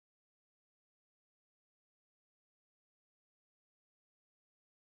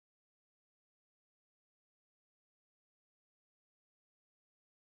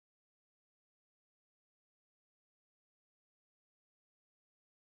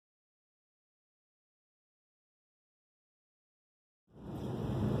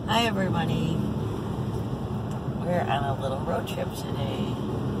Hi everybody. We're on a little road trip today.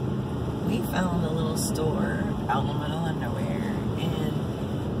 We found a little store out in the middle of nowhere,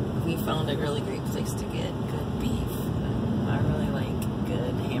 and we found a really great place to get good beef. I really like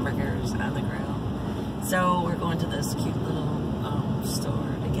good hamburgers on the grill. So we're going to this cute little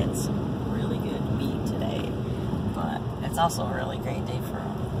store to get some really good meat today. But it's also a really great day for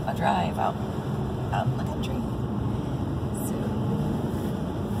a drive out in the country.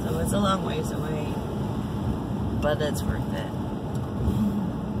 So it's a long ways away, but it's worth it.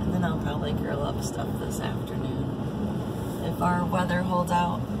 And then I'll probably grill up stuff this afternoon if our weather holds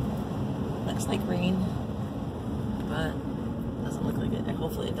out. Looks like rain, but doesn't look like it.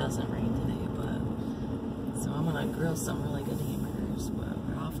 Hopefully it doesn't rain today. But so I'm gonna grill some really good hamburgers. But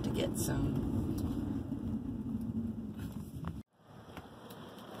we're off to get some.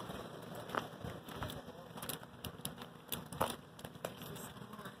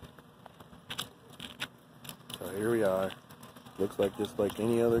 So here we are. Looks like just like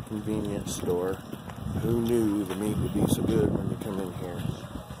any other convenience store. Who knew the meat would be so good when you come in here?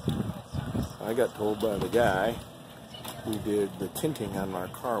 I got told by the guy who did the tinting on our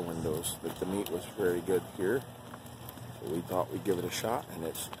car windows that the meat was very good here. So we thought we'd give it a shot, and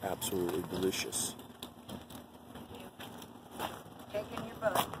it's absolutely delicious. Kicking your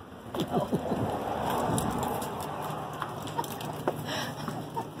butt.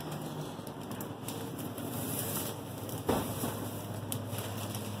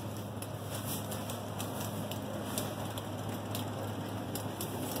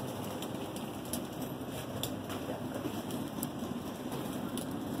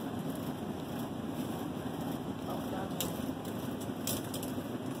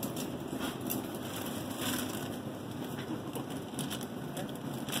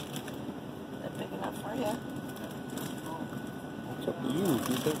 It's up to you. If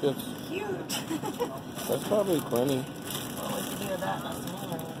you think that's Huge. that's probably plenty. Well, we can do that in a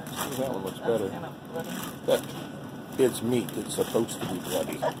smaller one. That one looks better. Kind of bloody. That it's meat. It's supposed to be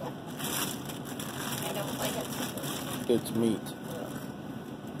bloody. I don't like it. It's meat.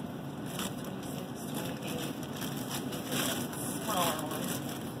 26, 28. Smaller one.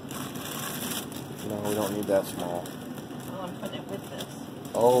 No, we don't need that small. Oh, I'm putting it with this.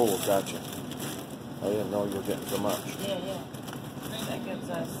 Oh, gotcha. I didn't know you were getting so much. Yeah. That gives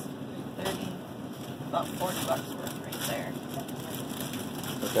us 30, about $40 worth right there.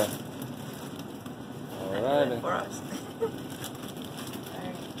 Okay. All right. For us.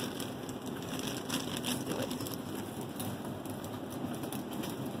 Alright. Let's do it.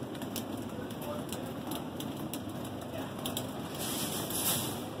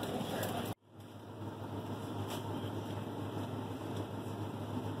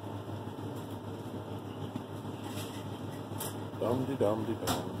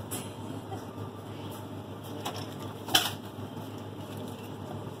 Dum-de-dum-de-dum.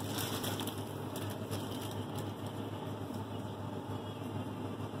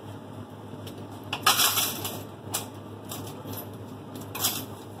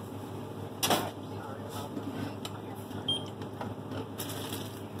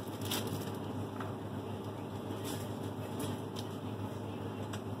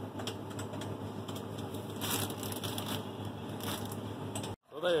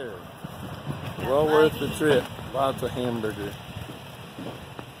 There. Well worth the trip. Lots of hamburger.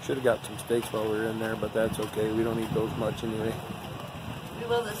 Should have got some steaks while we were in there, but that's okay. We don't eat those much anyway. We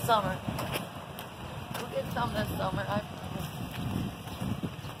will this summer. We'll get some this summer.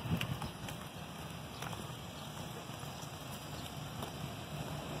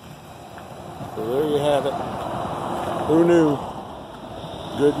 So there you have it. Who knew?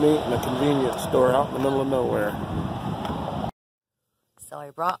 Good meat in a convenience store out in the middle of nowhere. So I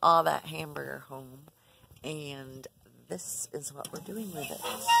brought all that hamburger home, and this is what we're doing with it.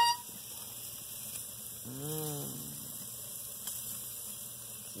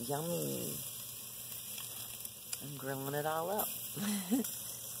 Yummy. I'm grilling it all up.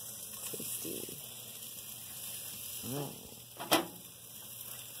 Tasty.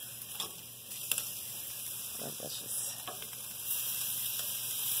 Delicious.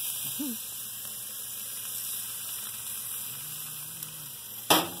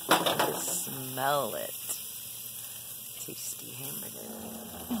 Smell it. Tasty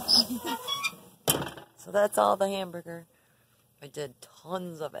hamburger. So that's all the hamburger. I did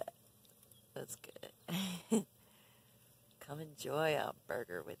tons of it. That's good. Come enjoy a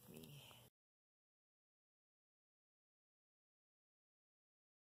burger with me.